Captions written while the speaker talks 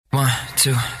1,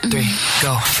 2, 3,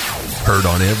 go. Heard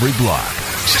on every block.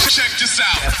 Check this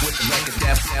out.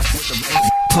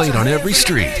 Played on every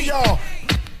street.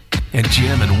 And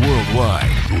jamming worldwide.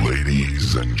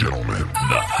 Ladies and gentlemen,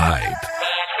 The Hype.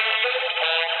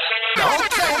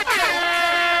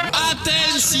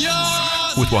 Attention!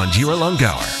 With Wanjira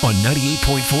Lungour on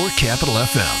 98.4 Capital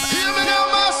FM. Hear me now,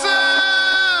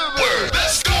 massive! Word,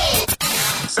 let's go!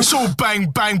 It's all bang,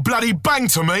 bang, bloody bang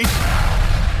to me.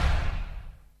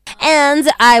 And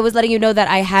I was letting you know that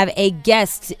I have a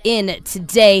guest in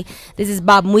today. This is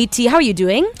Bob Mwiti. How are you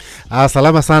doing?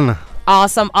 Salama sana.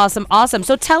 Awesome.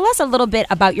 So tell us a little bit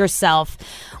about yourself,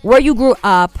 where you grew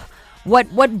up,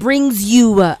 what brings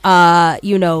you,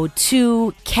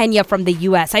 to Kenya from the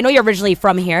U.S. I know you're originally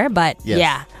from here, but Yes.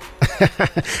 yeah.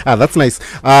 That's nice.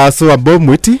 So I'm Bob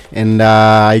Mwiti, and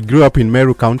I grew up in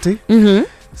Meru County. Mm-hmm.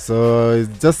 So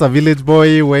just a village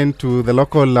boy, went to the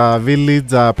local village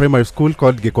primary school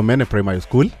called Gekomene Primary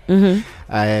School. Mm-hmm.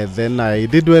 Then I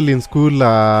did well in school,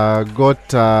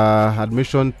 got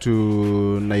admission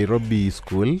to Nairobi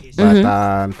school, but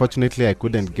unfortunately I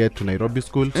couldn't get to Nairobi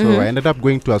school, so I ended up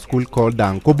going to a school called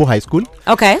Nkobo High School.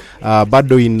 Okay.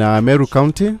 Bado in Meru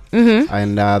County,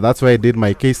 and that's where I did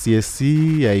my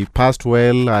KCSE. I passed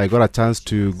well. I got a chance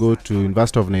to go to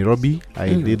University of Nairobi.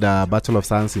 I did a Bachelor of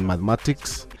Science in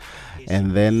Mathematics,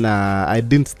 and then I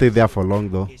didn't stay there for long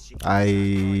though.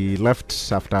 I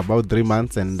left after about 3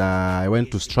 months, and I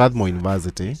went to Strathmore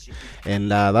University,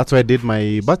 and that's where I did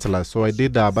my bachelor. So I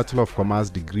did a Bachelor of Commerce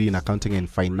degree in Accounting and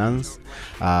Finance.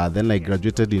 Then I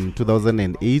graduated in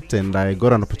 2008, and I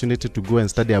got an opportunity to go and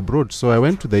study abroad. So I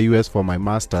went to the US for my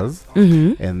master's,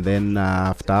 and then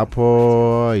after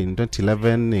Apple in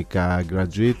 2011 I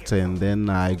graduate, and then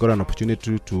I got an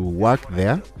opportunity to work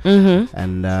there.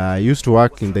 And I used to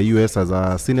work in the US as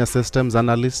a senior systems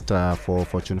analyst for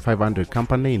Fortune 500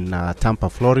 company in Tampa,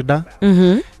 Florida.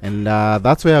 And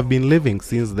that's where I've been living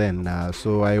since then.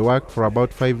 So I worked for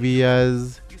about 5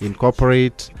 years in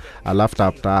corporate. I left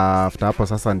after Apple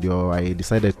sasa ndio I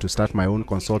decided to start my own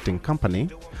consulting company,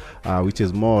 which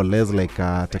is more or less like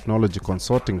a technology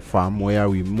consulting firm where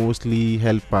we mostly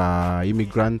help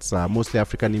immigrants, mostly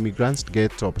African immigrants,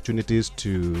 get opportunities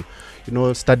to,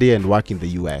 study and work in the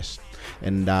US.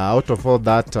 And out of all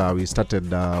that, we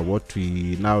started what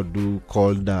we now do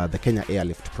called the Kenya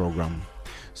Airlift program.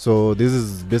 So this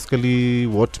is basically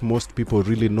what most people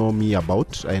really know me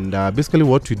about. And basically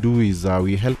what we do is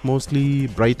we help mostly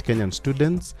bright Kenyan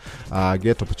students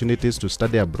get opportunities to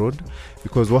study abroad.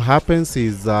 Because what happens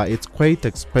is it's quite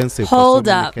expensive. Hold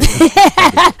up.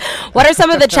 What are some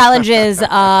of the challenges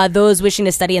those wishing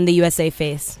to study in the USA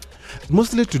face?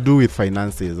 Mostly to do with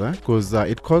finances, because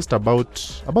it costs about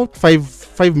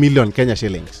 5 million Kenya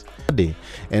shillings a day,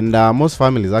 and most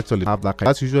families actually have that.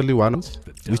 That's usually one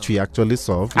which we actually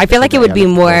solve. I feel like it would be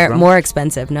more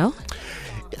expensive, no?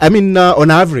 I mean,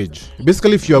 on average,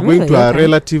 basically, if you are going to a Okay.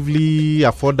 relatively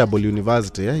affordable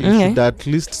university, you should at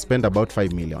least spend about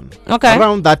 5 million. Okay.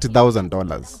 Around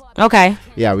 $30,000. Okay.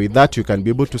 Yeah, with that you can be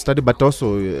able to study, but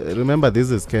also remember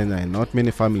this is Kenya, and not many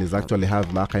families actually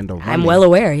have that kind of money. I'm well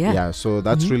aware, yeah. Yeah, so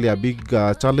that's really a big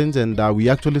challenge, and we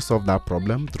actually solve that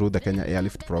problem through the Kenya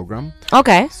Airlift program.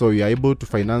 Okay. So we are able to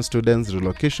finance students'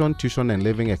 relocation, tuition, and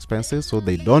living expenses, so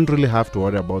they don't really have to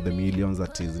worry about the millions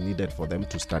that is needed for them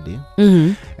to study.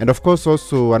 And of course,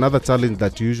 also another challenge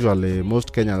that usually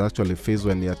most Kenyans actually face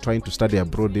when they are trying to study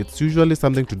abroad, it's usually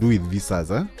something to do with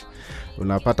visas.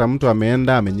 Unapata mtu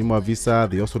ameenda amenyimwa visa.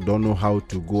 They also don't know how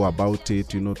to go about it,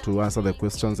 to answer the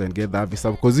questions and get that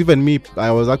visa. Because even me,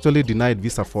 I was actually denied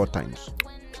visa 4 times.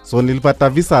 So nilipata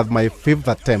visa at my 5th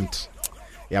attempt.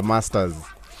 Yeah, masters.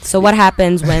 So what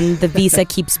happens when the visa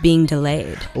keeps being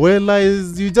delayed? Well,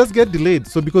 you just get delayed.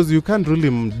 So because you can't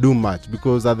really do much,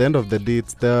 because at the end of the day,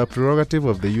 it's the prerogative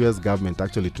of the US government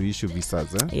actually to issue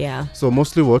visas. Yeah. So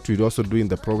mostly what we also do in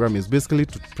the program is basically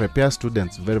to prepare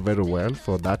students very, very well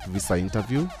for that visa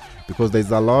interview. Because there's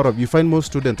a lot of, you find most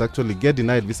students actually get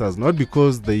denied visas, not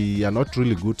because they are not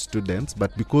really good students,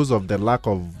 but because of the lack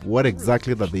of what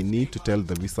exactly that they need to tell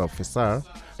the visa officer.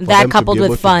 That coupled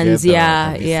with funds,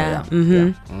 yeah.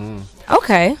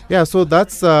 Okay. Yeah, so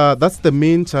that's the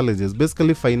main challenges,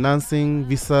 basically financing,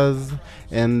 visas,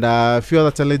 and a few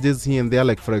other challenges here and there,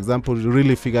 like for example,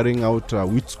 really figuring out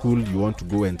which school you want to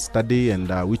go and study and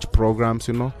which programs,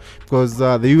 because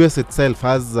the US itself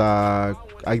has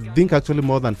I think actually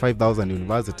more than 5,000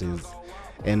 universities,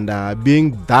 And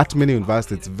being that many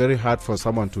universities, it's very hard for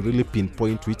someone to really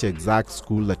pinpoint which exact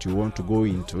school that you want to go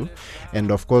into.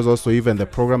 And of course, also even the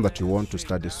program that you want to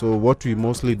study. So what we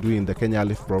mostly do in the Kenya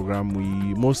Airlift program,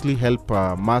 we mostly help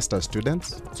master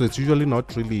students. So it's usually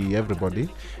not really everybody.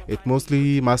 It's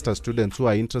mostly master students who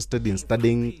are interested in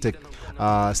studying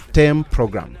STEM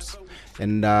programs.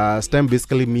 And STEM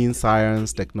basically means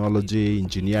science, technology,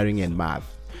 engineering, and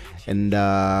math. And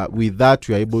with that,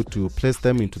 we are able to place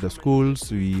them into the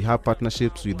schools. We have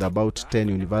partnerships with about 10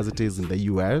 universities in the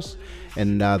US.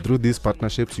 And through these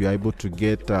partnerships, we are able to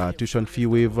get tuition fee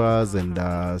waivers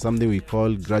and something we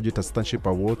call graduate assistantship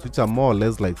awards, which are more or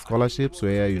less like scholarships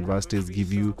where universities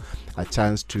give you a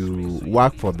chance to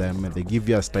work for them, and they give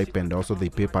you a stipend. Also, they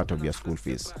pay part of your school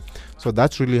fees. So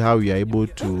that's really how we are able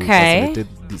to facilitate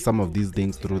some of these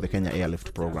things through the Kenya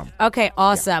Airlift program. Okay,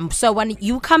 awesome. Yeah. So when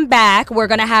you come back, we're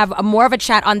going to have more of a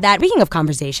chat on that. Speaking of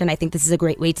conversation, I think this is a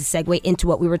great way to segue into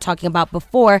what we were talking about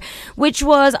before, which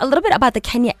was a little bit about the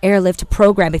Kenya Airlift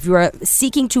program. If you are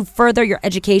seeking to further your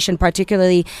education,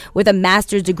 particularly with a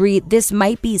master's degree, this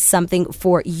might be something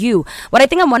for you. What I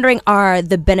think I'm wondering are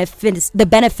the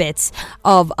benefits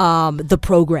of the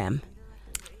program.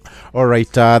 All right,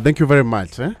 thank you very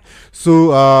much.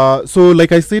 So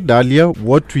like I said earlier,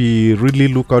 what we really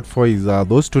look out for is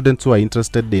those students who are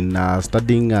interested in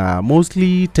studying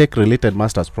mostly tech-related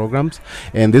master's programs.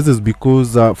 And this is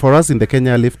because for us in the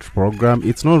Kenya Airlift program,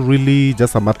 it's not really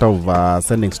just a matter of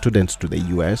sending students to the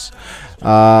US.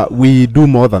 We do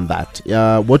more than that.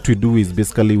 What we do is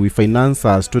basically we finance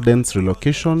students'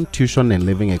 relocation, tuition, and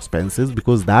living expenses,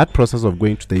 because that process of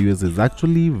going to the US is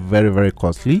actually very, very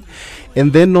costly.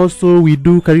 And then also we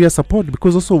do career support,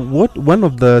 because also one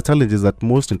of the challenges that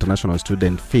most international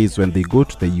students face when they go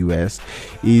to the US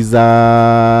is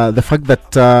the fact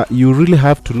that you really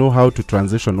have to know how to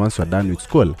transition once you're done with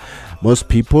school. Most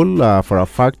people, for a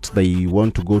fact, they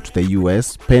want to go to the US,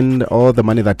 spend all the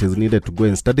money that is needed to go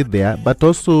and study there, but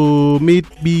also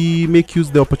maybe make use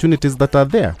of the opportunities that are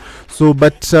there. So,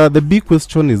 but the big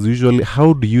question is usually,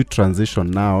 how do you transition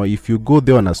now? If you go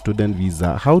there on a student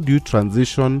visa, how do you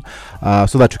transition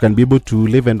so that you can be able to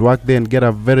live and work there and get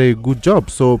a very good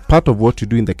job? So part of what you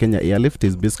do in the Kenya Airlift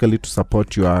is basically to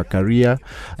support your career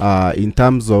in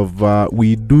terms of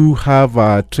we do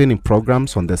have training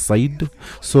programs on the side.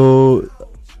 So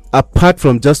apart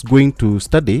from just going to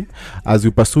study, as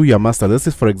you pursue your master, this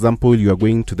is, for example, you are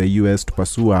going to the US to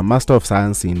pursue a Master of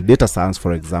Science in Data Science,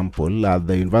 for example, at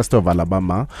the University of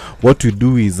Alabama. What we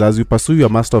do is, as you pursue your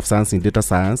Master of Science in Data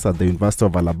Science at the University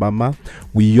of Alabama,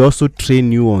 we also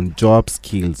train you on job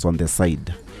skills on the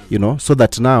side. So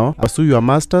that now, pursue your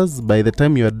master's, by the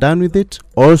time you are done with it,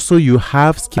 also you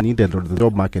have skills needed on the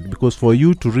job market, because for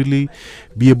you to really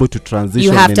be able to transition,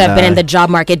 you have to have been in the job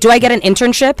market. Do I get an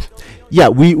internship? Yeah,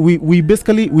 we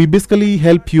basically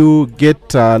help you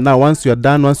get now, once you are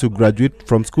done, once you graduate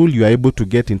from school, you are able to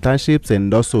get internships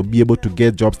and also be able to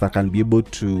get jobs that can be able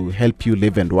to help you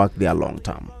live and work there long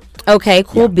term. Okay,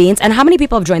 cool beans. And how many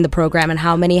people have joined the program, and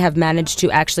how many have managed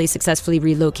to actually successfully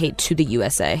relocate to the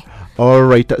USA? All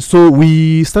right. So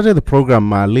we started the program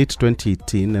late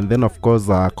 2018, and then of course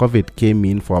COVID came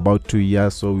in for about 2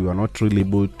 years, so we were not really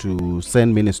able to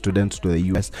send many students to the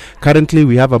US. Currently,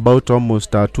 we have about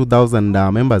almost 2,000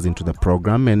 members into the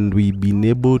program, and we've been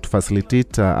able to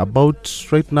facilitate about,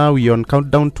 right now we're on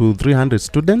countdown to 300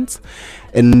 students.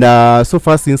 And so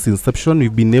far since inception,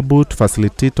 we've been able to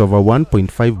facilitate over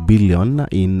 1.5 billion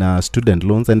in student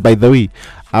loans. And by the way,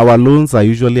 our loans are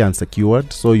usually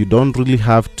unsecured, so you don't really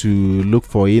have to look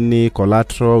for any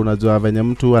collateral. Unajua venye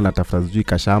mtu anatafuta sijui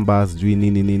kashamba sijui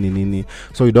nini.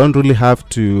 So you don't really have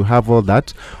to have all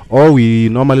that. All we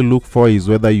normally look for is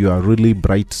whether you are really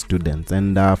bright students,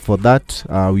 and for that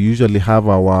we usually have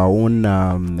our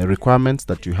own requirements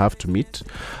that you have to meet.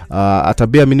 At a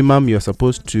bare minimum, you're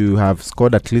supposed to have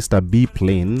scored at least a B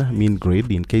plane mean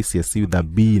grade in KCSE with a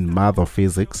B in math or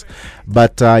physics.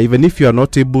 But even if you are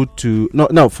not able to,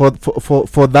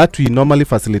 for that, we normally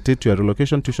facilitate your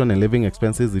relocation, tuition, and living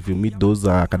expenses if you meet those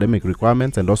academic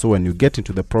requirements. And also, when you get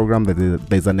into the program,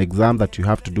 there's an exam that you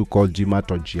have to do called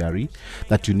GMAT or GRE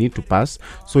that you need to pass.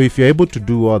 So if you're able to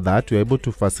do all that, you're able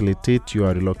to facilitate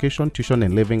your relocation, tuition,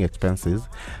 and living expenses.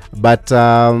 But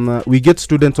we get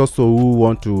students also who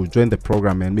want to join the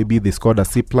program and maybe they scored a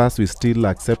C+. We still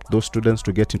accept those students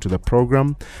to get into the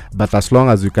program, but as long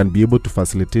as you can be able to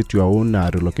facilitate your own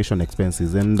relocation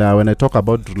expenses. And when I talk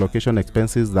about relocation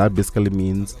expenses, that basically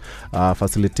means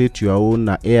facilitate your own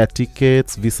air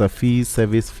tickets, visa fees,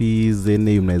 service fees,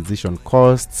 any immunization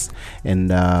costs,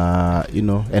 and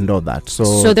and all that.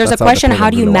 So there's a question: how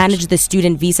do you manage the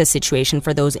student visa situation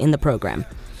for those in the program?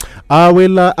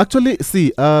 Actually,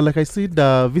 see, like I said,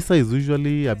 visa is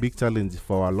usually a big challenge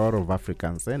for a lot of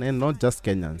Africans and not just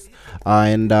Kenyans.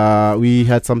 And we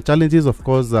had some challenges, of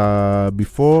course,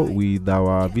 before with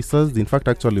our visas. In fact,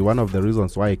 actually, one of the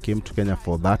reasons why I came to Kenya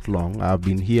for that long, I've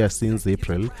been here since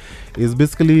April, is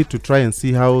basically to try and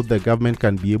see how the government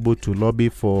can be able to lobby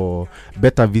for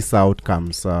better visa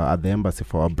outcomes at the embassy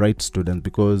for our bright students.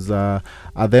 Because at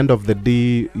the end of the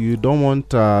day, you don't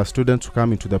want students to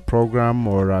come into the program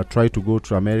or try to go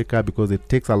to America because it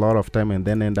takes a lot of time and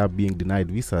then end up being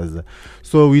denied visas.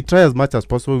 So we try as much as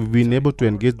possible. We've been able to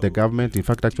engage the government. In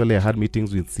fact, actually, I had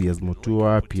meetings with CS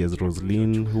Mutua, PS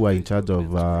Roslin, who are in charge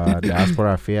of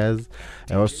diaspora affairs.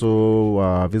 I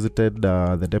also visited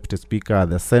the Deputy Speaker at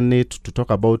the Senate to talk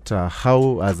about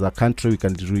how, as a country,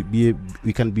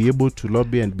 we can be able to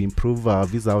lobby and improve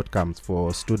visa outcomes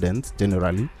for students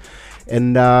generally.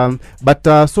 And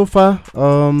but so far,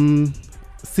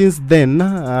 since then,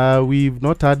 we've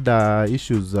not had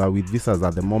issues with visas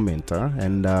at the moment.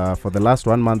 And for the last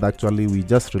 1 month, actually, we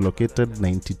just relocated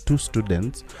 92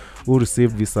 students who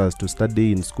received visas to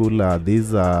study in school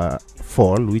this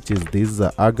fall, which is this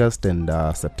August and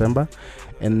September.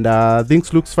 And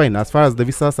things looks fine as far as the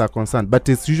visas are concerned, but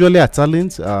it's usually a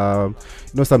challenge.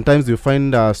 Sometimes you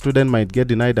find a student might get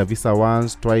denied a visa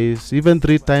once, twice, even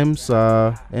 3 times,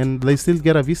 and they still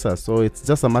get a visa. So it's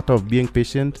just a matter of being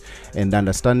patient and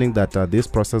understanding that this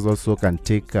process also can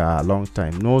take a long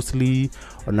time. Mostly,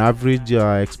 on average,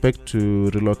 expect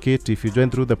to relocate. If you join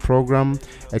through the program,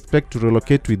 expect to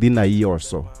relocate within a year or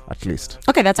so, at least.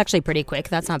 Okay, that's actually pretty quick.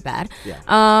 That's not bad.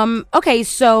 Yeah. Okay,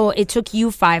 so it took you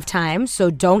 5 times.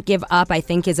 So don't give up, I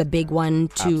think, is a big one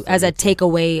as a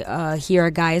takeaway here,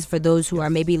 guys, for those who are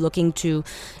maybe looking to,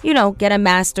 get a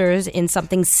master's in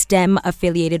something STEM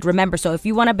affiliated. Remember, so if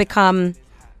you want to become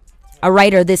a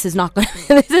writer, this is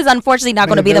unfortunately not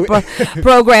going to be the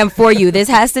program for you. This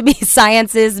has to be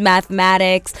sciences,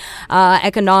 mathematics,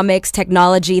 economics,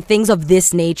 technology, things of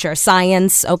this nature,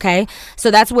 science. Okay, so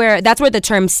that's where the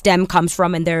term STEM comes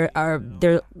from, and there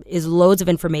is loads of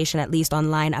information, at least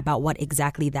online, about what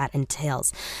exactly that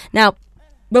entails. Now,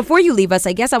 before you leave us,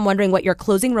 I guess I'm wondering what your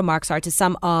closing remarks are to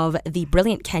some of the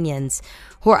brilliant Kenyans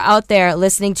who are out there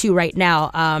listening to you right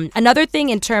now. Another thing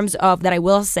in terms of that I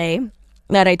will say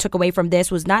that I took away from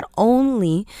this was not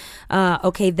only,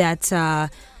 that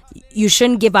you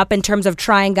shouldn't give up in terms of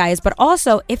trying, guys, but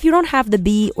also if you don't have the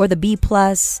B or the B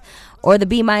plus or the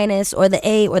B minus or the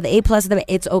A or the A plus,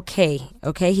 it's okay.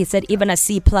 Okay. He said even a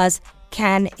C plus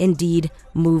can indeed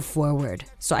move forward.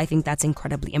 So I think that's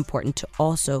incredibly important to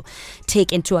also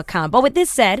take into account. But with this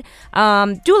said,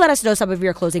 do let us know some of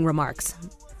your closing remarks.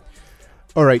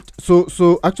 All right.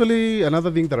 So actually,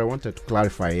 another thing that I wanted to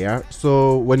clarify here.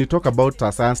 So when you talk about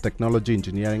science, technology,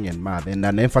 engineering, and math, and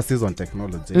an emphasis on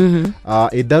technology,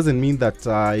 it doesn't mean that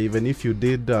even if you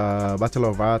did Bachelor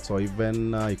of Arts or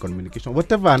even communication,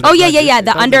 whatever.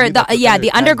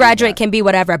 The undergraduate can be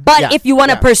whatever. But if you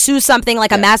want to pursue something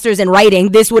like a master's in writing,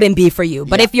 this wouldn't be for you.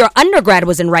 But if your undergrad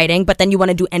was in writing, but then you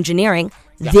want to do engineering,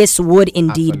 this would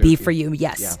indeed be for you.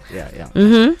 Yes.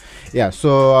 Yeah.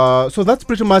 So that's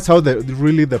pretty much how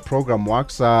the program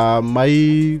works. My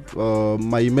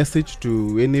message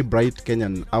to any bright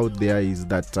Kenyan out there is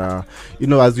that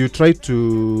as you try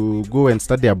to go and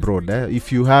study abroad,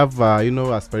 if you have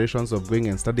aspirations of going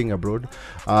and studying abroad,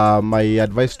 my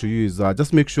advice to you is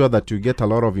just make sure that you get a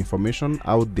lot of information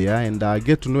out there and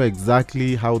get to know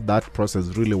exactly how that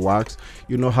process really works.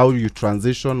 How you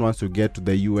transition once you get to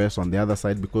the US on the other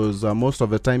side, because most of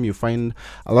the time you find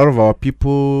a lot of our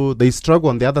people, they struggle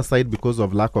on the other side because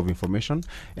of lack of information,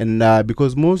 and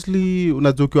because mostly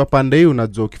unajua ukiwa pande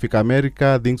unajua ukifika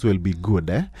America things will be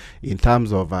good in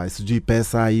terms of sijui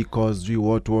pesa equals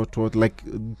what like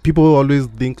people always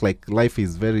think like life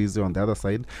is very easy on the other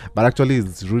side, but actually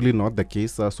it's really not the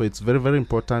case. So it's very, very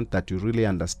important that you really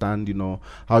understand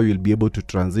how you'll be able to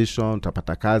transition,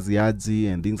 tapata kazi aji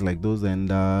and things like those.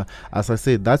 And as I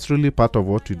said, that's really part of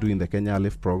what we do in the Kenya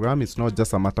Airlift program. It's not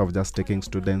just a matter of just taking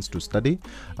students to study,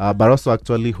 but also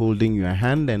actually holding your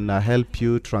hand and help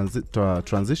you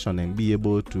transition and be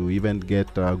able to even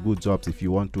get good jobs if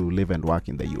you want to live and work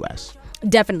in the US.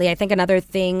 Definitely. I think another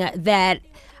thing that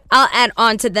I'll add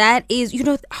on to that is,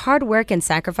 hard work and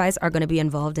sacrifice are going to be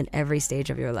involved in every stage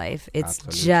of your life. It's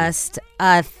just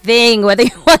a thing, whether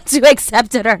you want to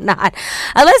accept it or not.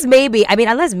 Unless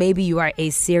maybe you are a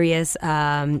serious,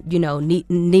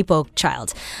 Nepo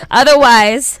child.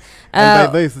 Otherwise,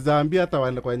 And by this, sijaambia hata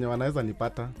wale kwenye wanaweza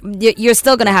nipata. You're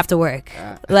still gonna have to work.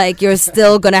 Like you're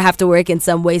still gonna have to work in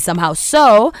some way somehow.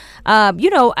 So,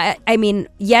 I mean,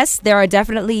 yes, there are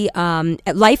definitely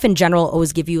life in general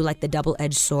always give you like the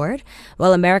double-edged sword.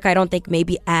 Well, America, I don't think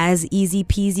maybe as easy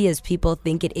peasy as people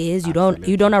think it is.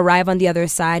 You don't arrive on the other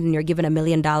side and you're given $1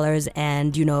 million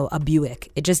and a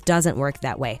Buick. It just doesn't work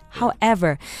that way.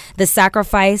 However, the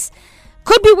sacrifice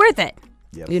could be worth it.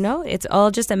 Yes. It's all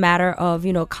just a matter of,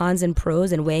 cons and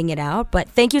pros and weighing it out. But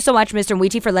thank you so much, Mr.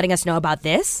 Mwiti, for letting us know about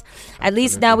this. At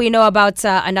least now we know about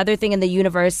another thing in the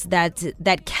universe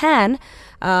that can,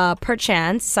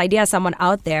 perchance, idea someone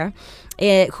out there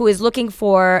who is looking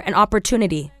for an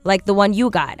opportunity like the one you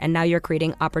got. And now you're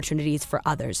creating opportunities for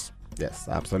others. Yes,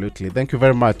 absolutely. Thank you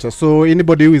very much. So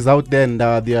anybody who is out there and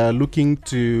they are looking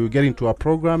to get into a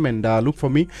program and look for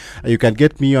me, you can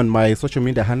get me on my social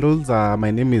media handles.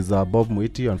 My name is Bob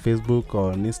Mwiti on Facebook,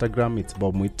 on Instagram it's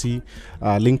Bob Mwiti,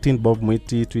 LinkedIn Bob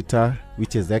Mwiti, Twitter,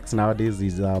 which is X nowadays,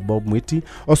 is Bob Mwiti.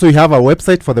 Also, you have a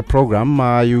website for the program.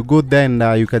 You go there and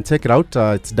you can check it out.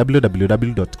 It's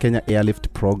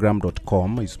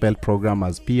www.kenyaairliftprogram.com. You spell program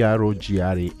as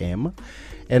program.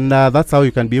 And that's how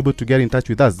you can be able to get in touch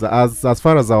with us. As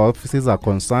far as our offices are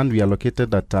concerned, we are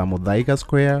located at Muthaiga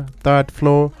Square, 3rd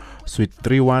floor, Suite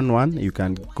 311. You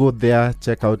can go there,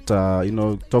 check out,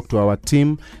 talk to our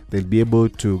team. They'll be able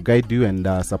to guide you and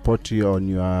support you on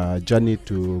your journey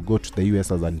to go to the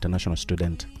US as an international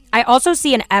student. I also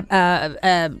see a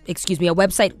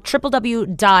website,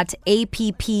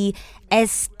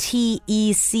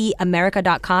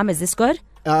 www.appstecamerica.com. Is this good?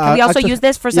 Can we also use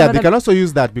this for some Yeah, they can also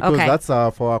use that because that's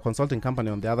for a consulting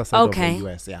company on the other side of the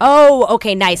US. Yeah. Oh,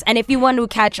 okay, nice. And if you want to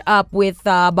catch up with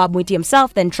Bob Mwiti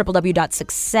himself, then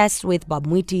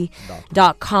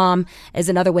www.successwithbobmwiti.com is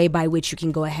another way by which you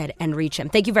can go ahead and reach him.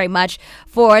 Thank you very much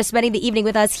for spending the evening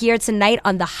with us here tonight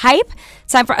on The Hype.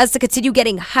 Time for us to continue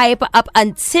getting hype up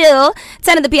until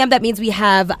 10 in the PM. That means we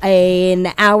have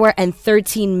an hour and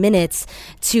 13 minutes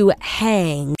to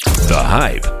hang. The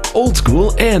Hype. Old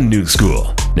school and new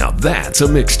school. Now that's a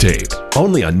mixtape.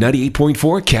 Only on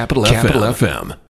 98.4 Capital FM.